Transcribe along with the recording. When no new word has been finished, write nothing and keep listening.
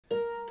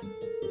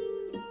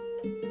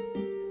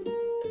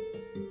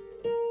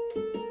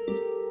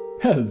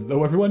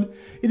Hello everyone,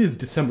 it is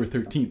December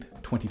 13th,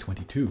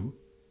 2022.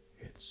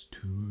 It's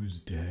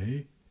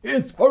Tuesday.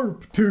 It's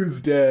Harp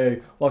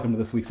Tuesday! Welcome to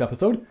this week's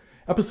episode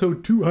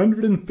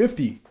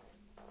 250.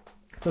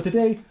 So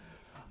today,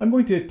 I'm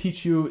going to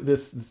teach you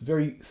this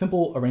very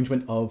simple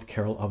arrangement of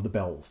Carol of the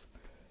Bells.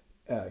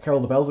 Carol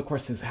of the Bells, of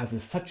course,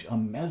 has such a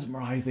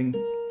mesmerizing,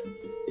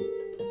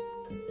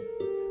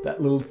 that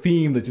little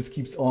theme that just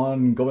keeps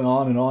on going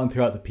on and on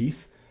throughout the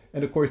piece.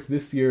 And of course,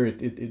 this year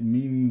it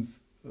means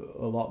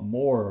a lot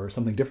more or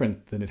something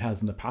different than it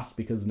has in the past,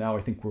 because now I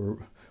think we're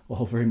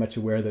all very much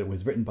aware that it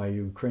was written by a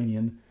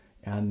Ukrainian,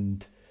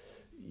 and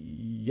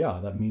yeah,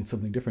 that means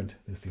something different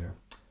this year.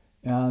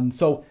 And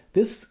so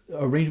this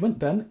arrangement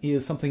then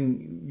is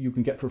something you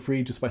can get for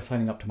free just by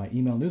signing up to my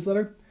email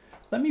newsletter.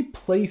 Let me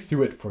play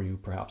through it for you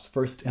perhaps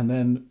first, and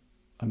then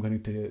I'm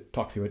going to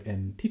talk through it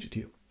and teach it to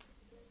you.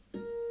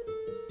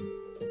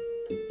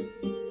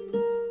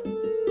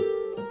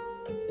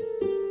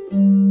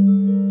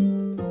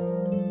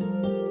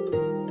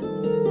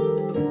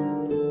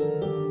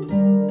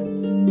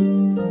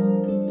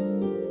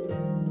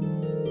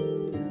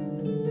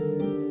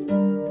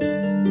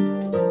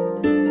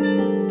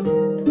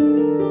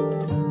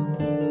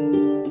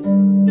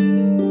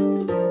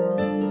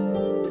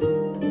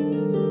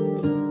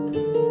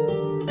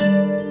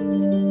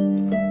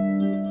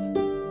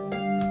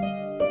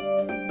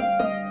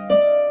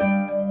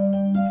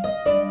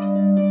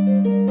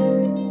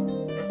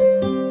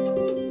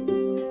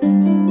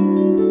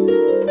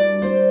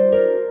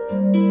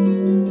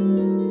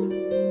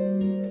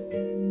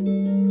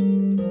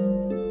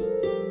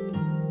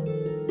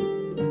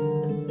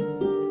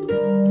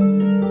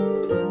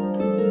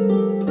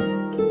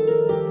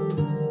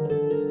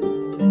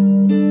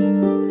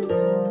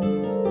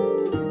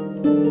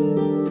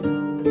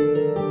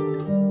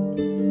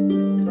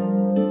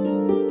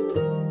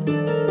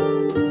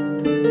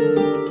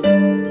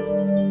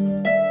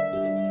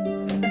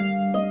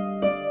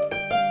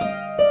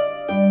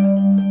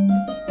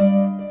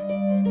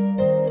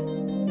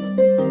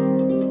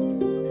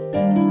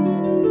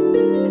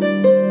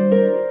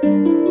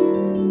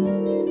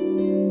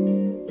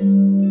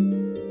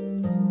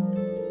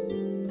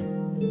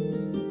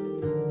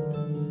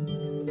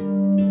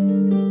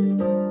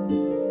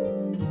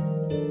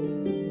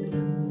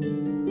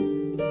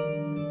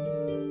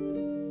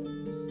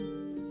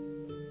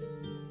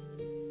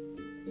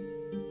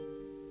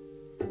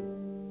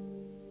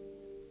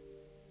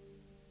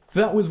 So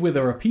that was with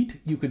a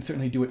repeat. You could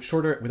certainly do it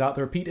shorter without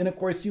the repeat, and of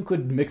course you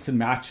could mix and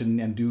match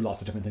and do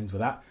lots of different things with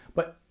that.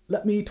 But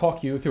let me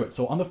talk you through it.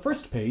 So on the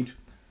first page,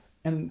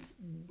 and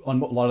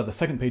on a lot of the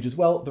second page as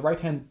well, the right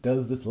hand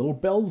does this little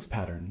bells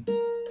pattern.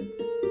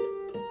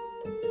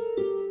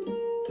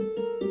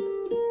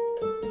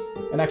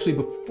 And actually,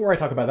 before I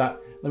talk about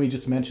that, let me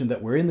just mention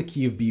that we're in the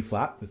key of B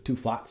flat with two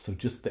flats, so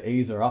just the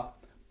A's are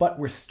up, but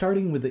we're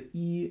starting with the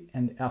E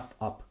and F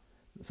up.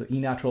 So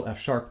E natural,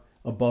 F sharp,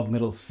 above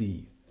middle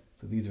C.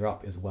 So these are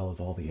up as well as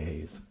all the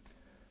A's.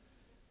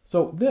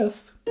 So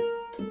this,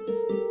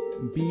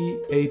 B,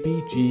 A,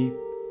 B, G,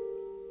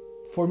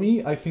 for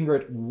me, I finger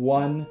it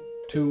 1,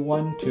 2,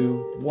 1,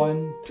 2,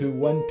 1, 2,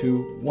 1,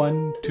 2,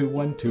 1, 2,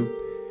 1,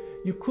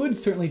 2. You could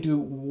certainly do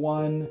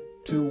 1,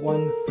 2,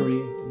 1, 3,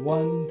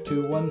 1,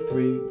 2, 1,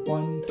 3,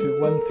 1,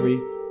 2, 1,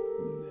 3,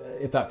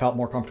 if that felt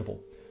more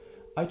comfortable.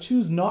 I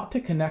choose not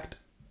to connect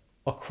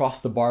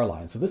across the bar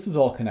line. So this is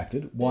all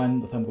connected.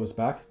 1, the thumb goes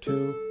back,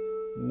 2,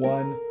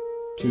 1,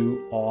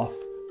 2, off,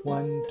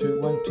 1,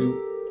 2, 1,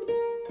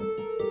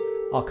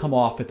 2. I'll come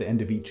off at the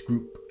end of each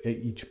group,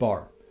 each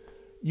bar.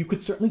 You could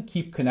certainly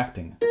keep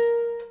connecting.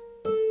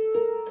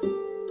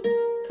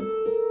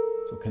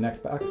 So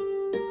connect back.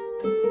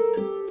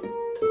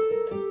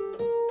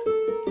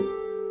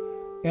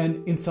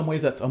 And in some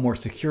ways that's a more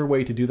secure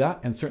way to do that,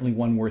 and certainly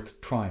one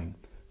worth trying.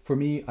 For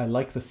me, I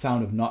like the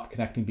sound of not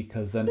connecting,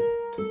 because then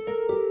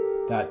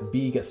that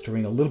B gets to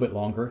ring a little bit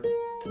longer,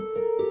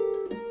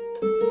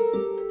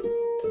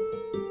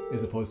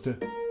 as opposed to.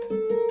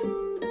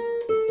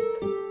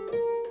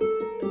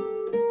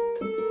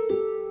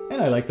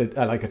 And I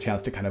like a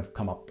chance to kind of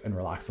come up and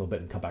relax a little bit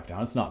and come back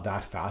down. It's not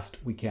that fast.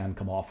 We can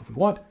come off if we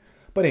want.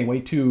 But anyway,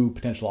 two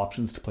potential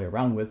options to play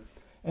around with.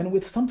 And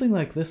with something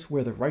like this,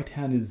 where the right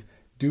hand is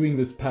doing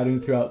this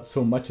pattern throughout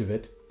so much of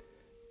it,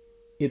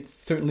 it's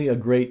certainly a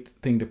great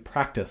thing to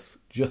practice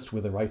just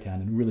with the right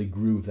hand and really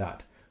groove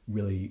that.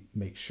 Really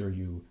make sure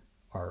you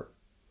are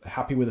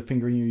happy with the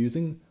fingering you're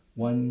using.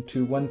 1,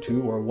 2, 1,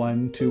 2, or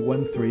 1, 2,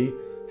 1, 3.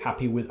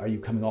 Happy with, are you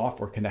coming off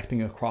or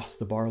connecting across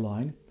the bar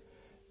line?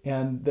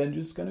 And then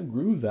just kind of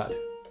groove that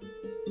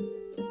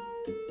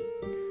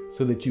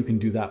so that you can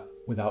do that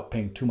without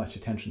paying too much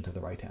attention to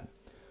the right hand.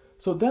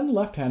 So then the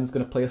left hand is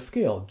going to play a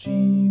scale.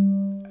 G,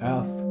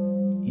 F,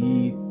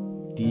 E,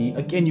 D.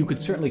 Again, you could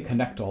certainly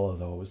connect all of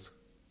those.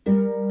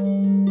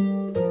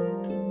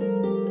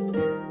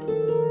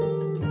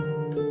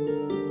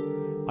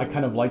 I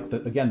kind of like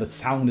that, again, the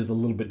sound is a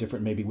little bit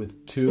different, maybe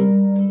with 2,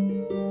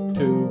 2,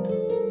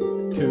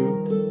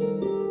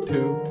 2,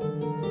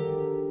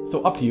 2.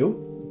 So up to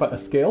you, but a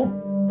scale.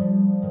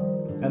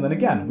 And then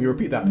again, we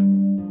repeat that.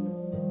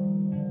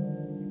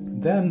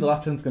 Then the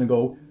left hand's going to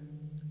go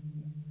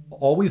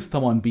always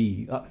thumb on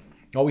B,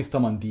 always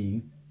thumb on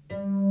D,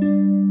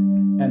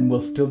 and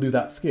we'll still do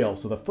that scale.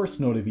 So the first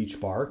note of each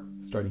bar,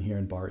 starting here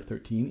in bar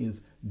 13,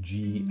 is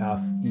G,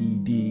 F, E,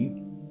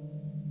 D,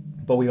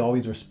 but we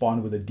always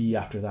respond with a D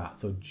after that.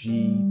 So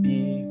G,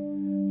 D,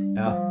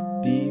 F,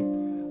 D.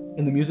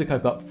 In the music,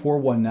 I've got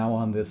 4-1 now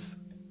on this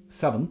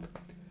 7th.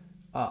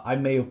 I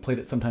may have played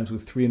it sometimes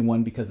with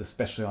 3-1 because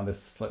especially on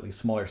this slightly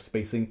smaller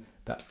spacing,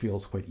 that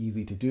feels quite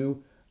easy to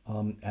do.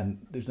 And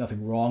there's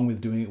nothing wrong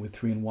with doing it with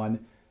 3-1.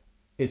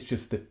 It's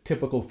just the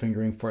typical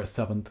fingering for a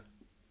 7th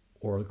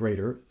or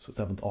greater, so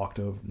 7th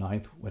octave,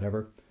 9th,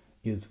 whatever,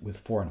 is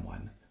with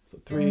 4-1. So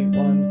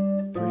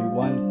 3-1,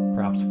 3-1,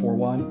 perhaps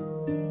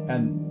 4-1,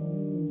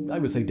 and I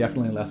would say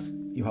definitely, unless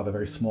you have a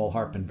very small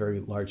harp and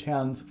very large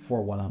hands,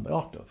 4-1 on the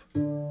octave.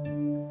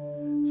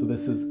 So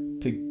this is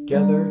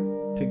together,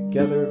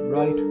 together,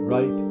 right,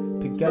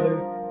 right,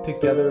 together,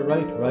 together,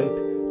 right, right,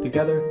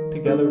 together,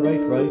 together,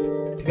 right, right,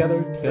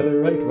 together,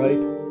 together, right,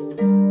 right.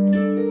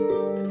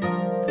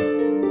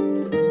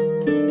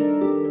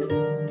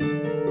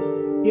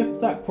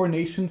 If that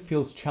coordination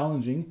feels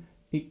challenging,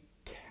 it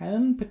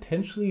can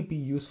potentially be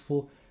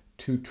useful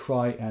to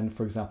try and,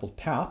 for example,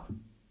 tap.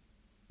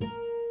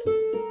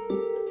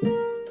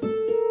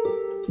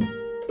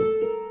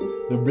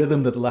 The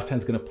rhythm that the left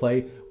hand's going to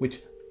play,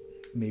 which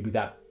maybe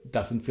that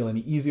doesn't feel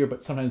any easier,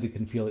 but sometimes it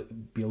can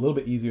be a little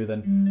bit easier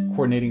than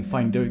coordinating,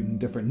 finding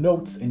different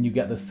notes, and you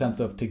get the sense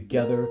of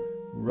together,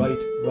 right,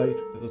 right.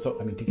 So,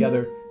 I mean,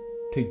 together,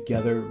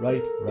 together,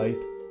 right,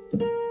 right.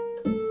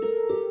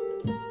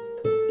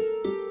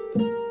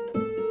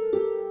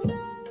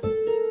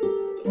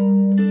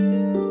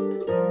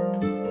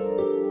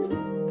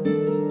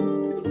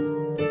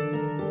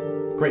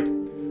 Great.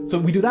 So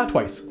we do that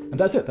twice, and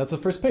that's it. That's the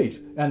first page.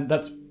 And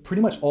that's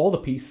pretty much all the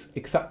piece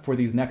except for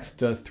these next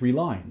 3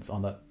 lines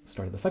on the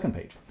start of the second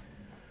page.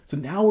 So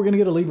now we're going to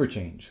get a lever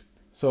change.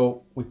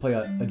 So we play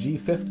a G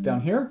fifth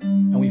down here,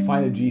 and we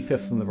find a G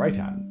fifth in the right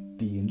hand,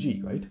 D and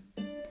G, right?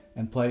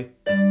 And play.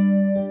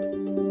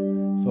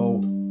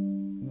 So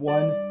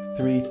 1,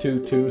 3,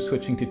 2, 2,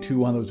 switching to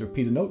 2 on those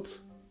repeated notes.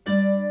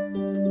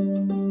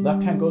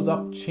 Left hand goes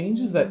up,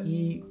 changes that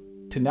E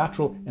to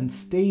natural, and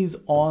stays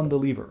on the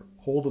lever.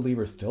 Hold the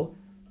lever still.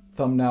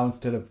 Thumb now,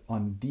 instead of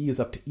on D, is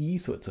up to E,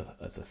 so it's a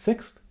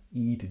 6th,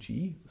 E to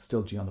G,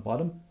 still G on the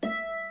bottom.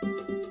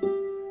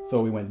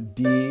 So we went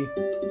D,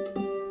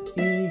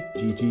 E,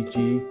 G, G,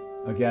 G.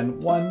 Again,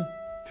 1,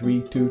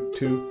 3, 2,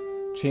 2.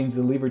 Change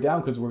the lever down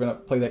because we're going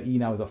to play that E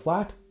now as a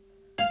flat.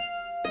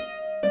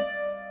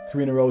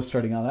 3 in a row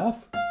starting on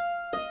F.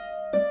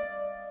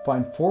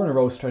 Find 4 in a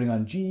row starting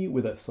on G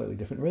with a slightly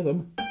different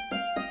rhythm.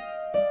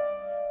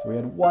 So we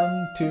had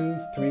 1, 2,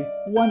 3,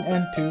 1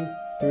 and 2,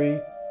 3.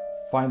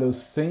 Find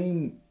those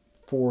same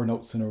 4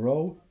 notes in a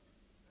row.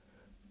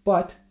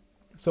 But,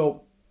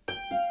 so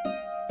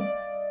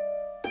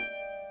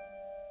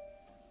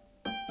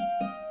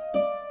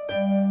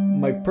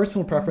my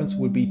personal preference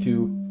would be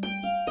to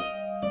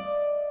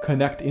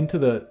connect into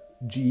the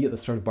G at the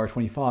start of bar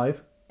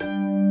 25,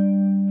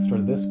 start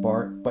of this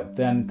bar, but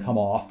then come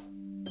off.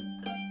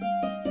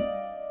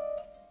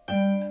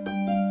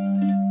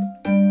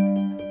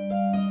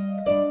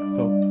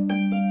 So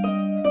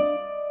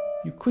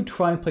you could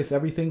try and place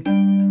everything.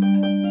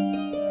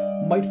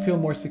 Might feel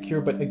more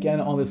secure, but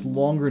again, on this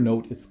longer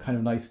note, it's kind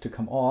of nice to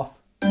come off.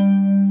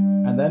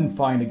 And then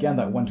find again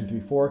that 1, 2, 3,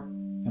 4,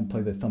 and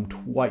play the thumb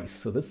twice.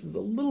 So this is a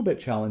little bit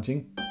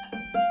challenging.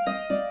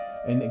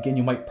 And again,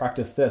 you might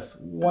practice this.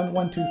 1,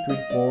 1, 2, 3,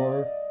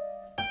 4.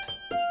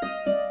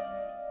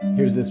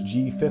 Here's this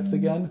G fifth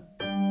again.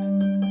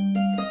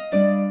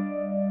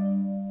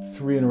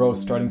 3 in a row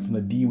starting from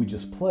the D we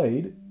just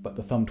played, but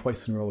the thumb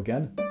twice in a row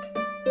again.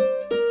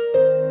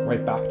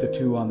 Right back to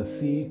 2 on the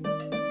C.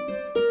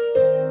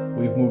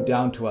 We've moved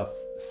down to a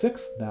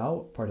 6th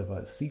now, part of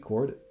a C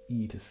chord,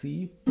 E to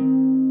C.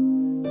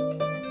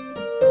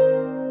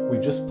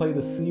 We've just played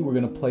the C, we're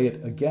going to play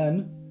it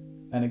again.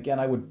 And again,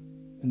 I would,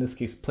 in this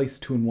case, place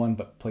 2 and 1,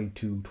 but play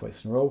 2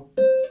 twice in a row.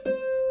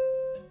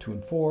 2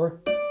 and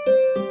 4.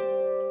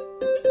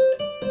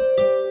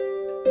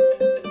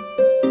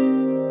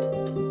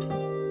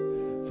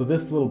 So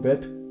this little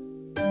bit.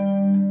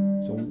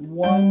 So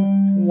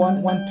 1,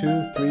 1, 1,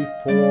 2, 3,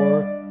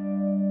 4.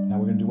 Now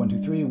we're going to do 1,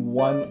 2, 3.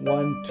 1,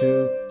 1,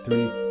 2,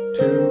 3,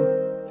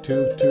 2,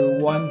 2, 2,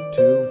 1,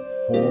 2,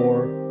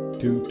 4,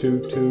 2, 2,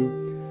 2.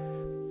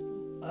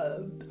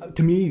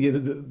 To me,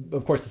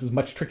 of course, this is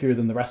much trickier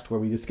than the rest where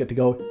we just get to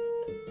go.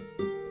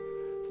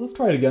 So let's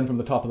try it again from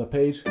the top of the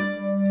page.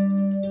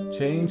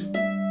 Change.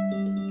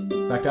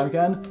 Back down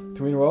again.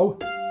 3 in a row.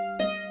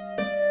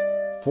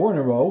 4 in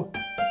a row.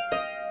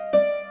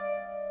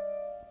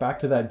 Back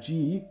to that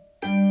G.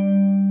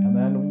 And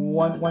then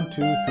 1, 1,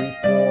 2, 3,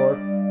 4.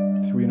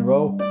 3 in a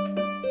row.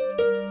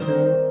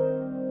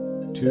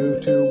 2, 2,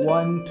 2,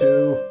 1,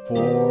 2,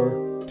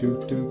 4. 2,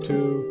 2,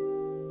 2.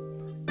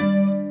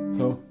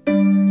 So.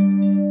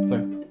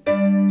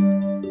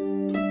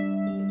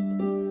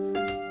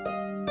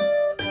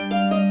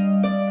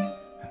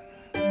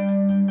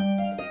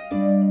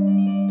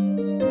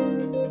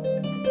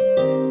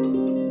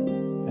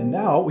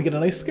 we get a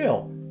nice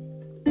scale.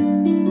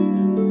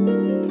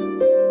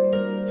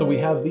 So we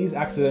have these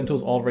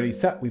accidentals already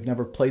set. We've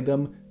never played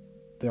them.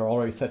 They're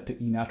already set to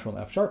E natural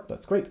and F sharp.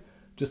 That's great.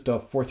 Just a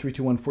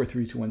 4-3-2-1,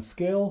 4-3-2-1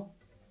 scale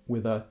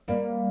with a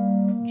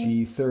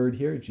G third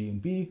here, G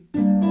and B.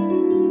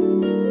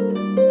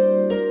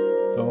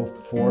 So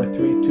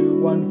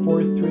 4-3-2-1,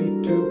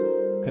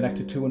 4-3-2, connect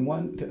to 2 and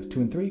 1,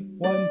 2 and 3,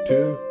 1,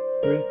 2,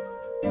 3.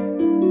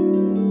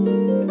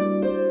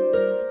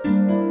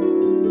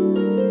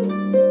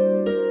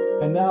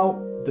 And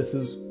now this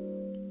is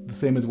the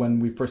same as when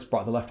we first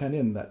brought the left hand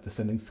in, that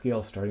descending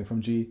scale starting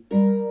from G.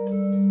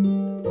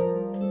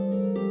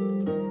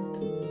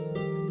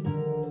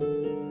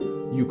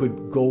 You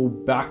could go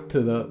back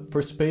to the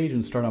first page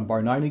and start on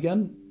bar 9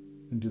 again,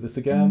 and do this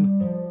again,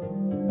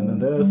 and then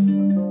this,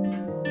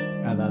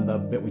 and then the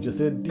bit we just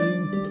did, D.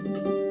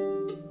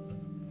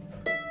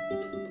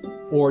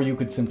 Or you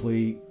could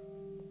simply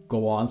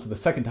go on, so the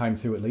second time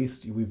through at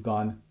least, we've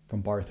gone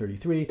from bar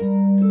 33.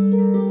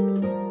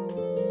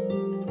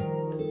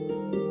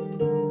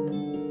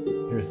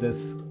 Here's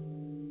this,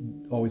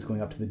 always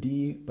going up to the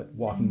D, but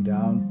walking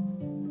down.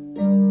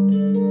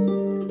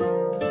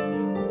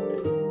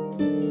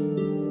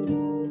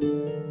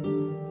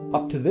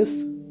 Up to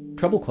this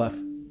treble clef,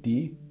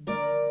 D.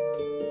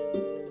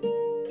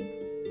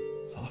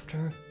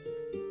 Softer.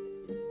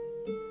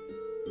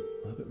 A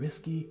little bit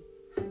risky.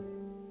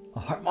 A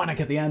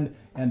harmonic at the end,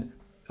 and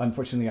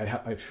unfortunately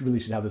I really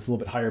should have this a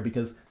little bit higher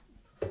because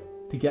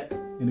to get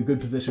in a good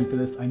position for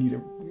this I need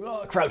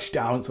to crouch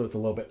down, so it's a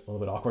little bit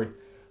awkward.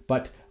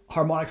 But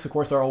harmonics, of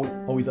course, are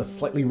always a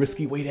slightly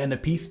risky way to end a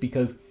piece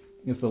because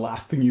it's the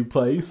last thing you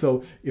play,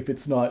 so if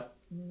it's not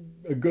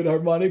a good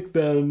harmonic,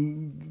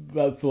 then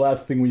that's the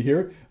last thing we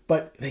hear.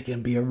 But they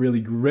can be a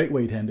really great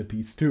way to end a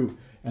piece too.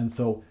 And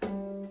so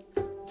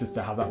just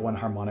to have that one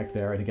harmonic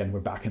there, and again,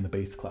 we're back in the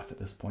bass clef at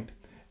this point.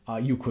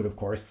 You could, of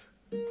course,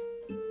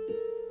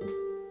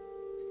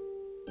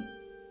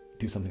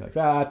 do something like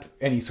that,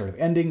 any sort of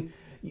ending.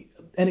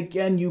 And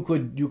again, you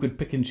could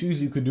pick and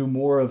choose. You could do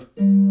more of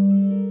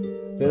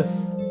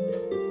this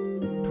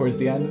towards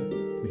the end.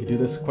 We could do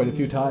this quite a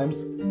few times,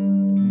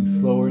 getting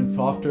slower and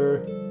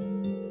softer.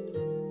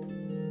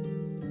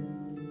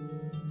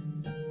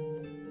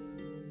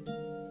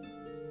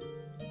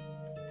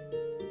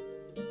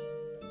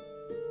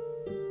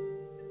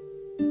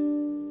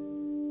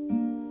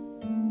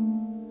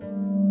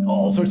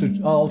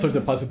 All sorts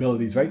of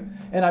possibilities, right?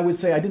 And I would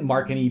say I didn't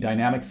mark any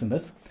dynamics in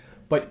this,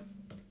 but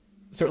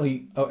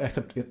certainly,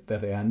 except at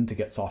the end to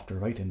get softer,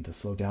 right, and to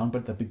slow down.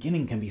 But the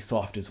beginning can be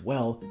soft as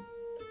well.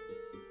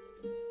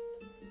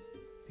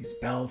 These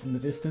bells in the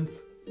distance,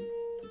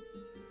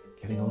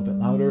 getting a little bit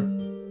louder,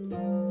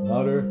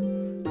 louder.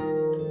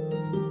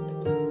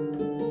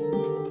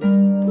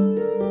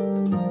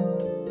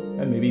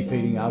 And maybe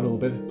fading out a little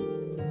bit.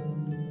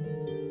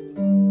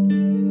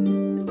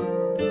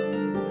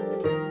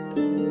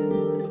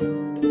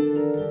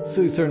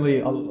 So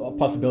certainly a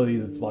possibility,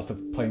 there's lots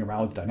of playing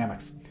around with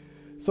dynamics.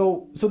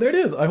 So there it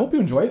is. I hope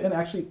you enjoy it. And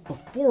actually,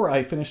 before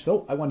I finish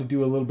though, I want to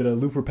do a little bit of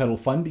looper pedal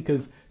fun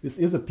because this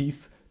is a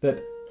piece that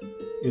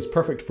is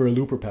perfect for a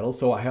looper pedal.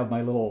 So I have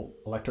my little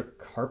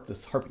electric harp,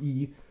 this Harp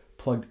E,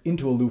 plugged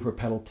into a looper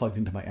pedal, plugged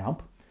into my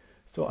amp.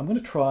 So I'm going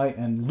to try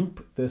and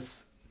loop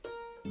this.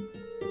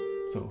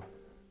 So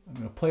I'm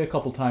going to play a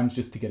couple times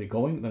just to get it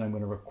going. Then I'm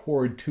going to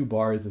record 2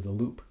 bars as a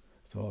loop.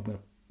 So I'm going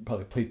to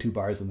probably play 2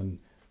 bars and then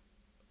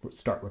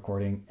start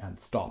recording and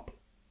stop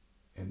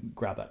and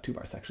grab that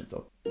 2-bar section.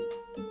 So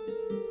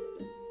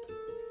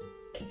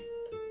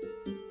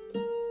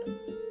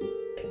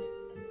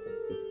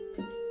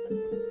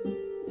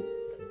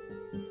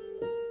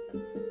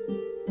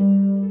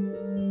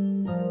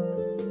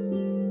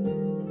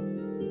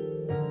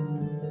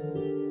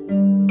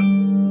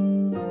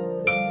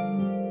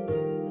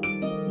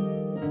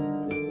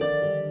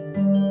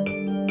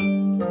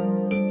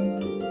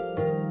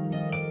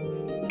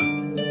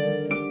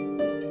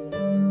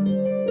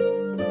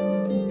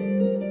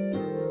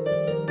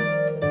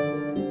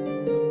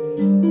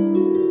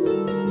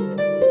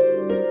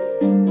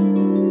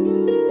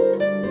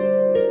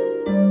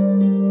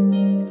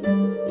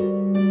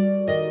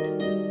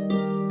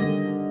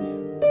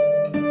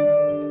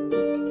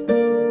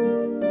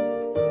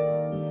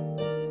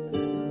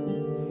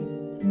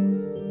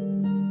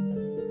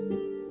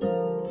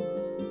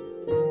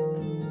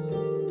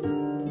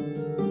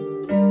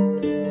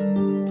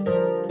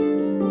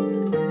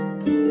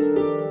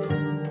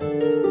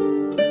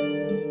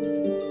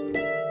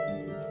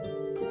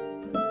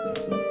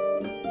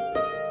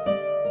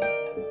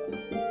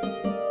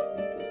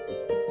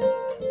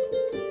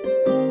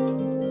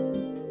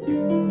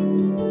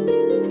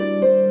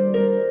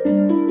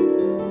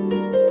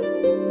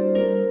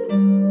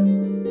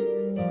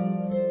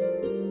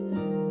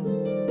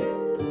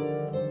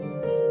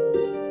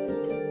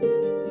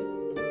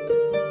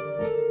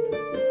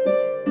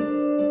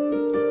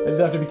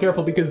have to be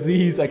careful because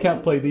these, I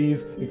can't play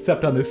these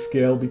except on this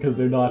scale because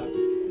they're not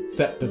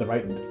set to the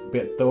right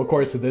bit. Though of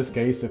course in this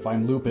case, if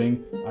I'm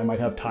looping, I might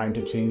have time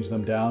to change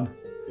them down.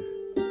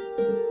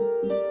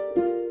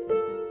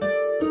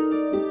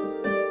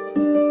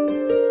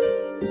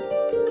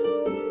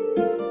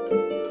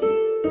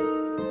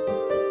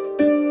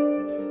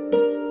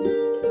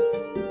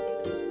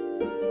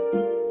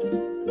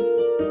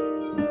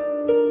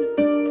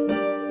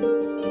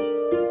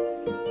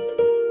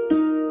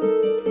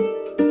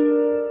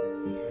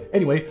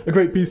 Anyway, a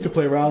great piece to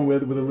play around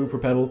with a looper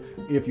pedal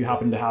if you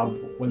happen to have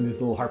one of these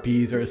little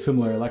harpies or a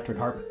similar electric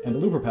harp and a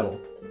looper pedal.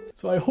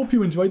 So I hope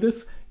you enjoyed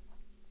this.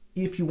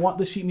 If you want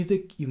this sheet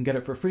music, you can get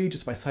it for free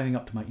just by signing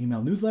up to my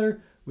email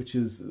newsletter, which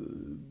is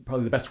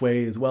probably the best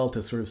way as well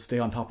to sort of stay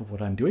on top of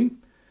what I'm doing.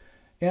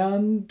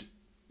 And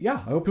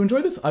yeah, I hope you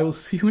enjoyed this. I will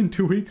see you in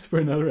 2 weeks for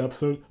another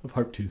episode of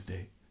Harp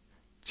Tuesday.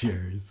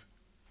 Cheers.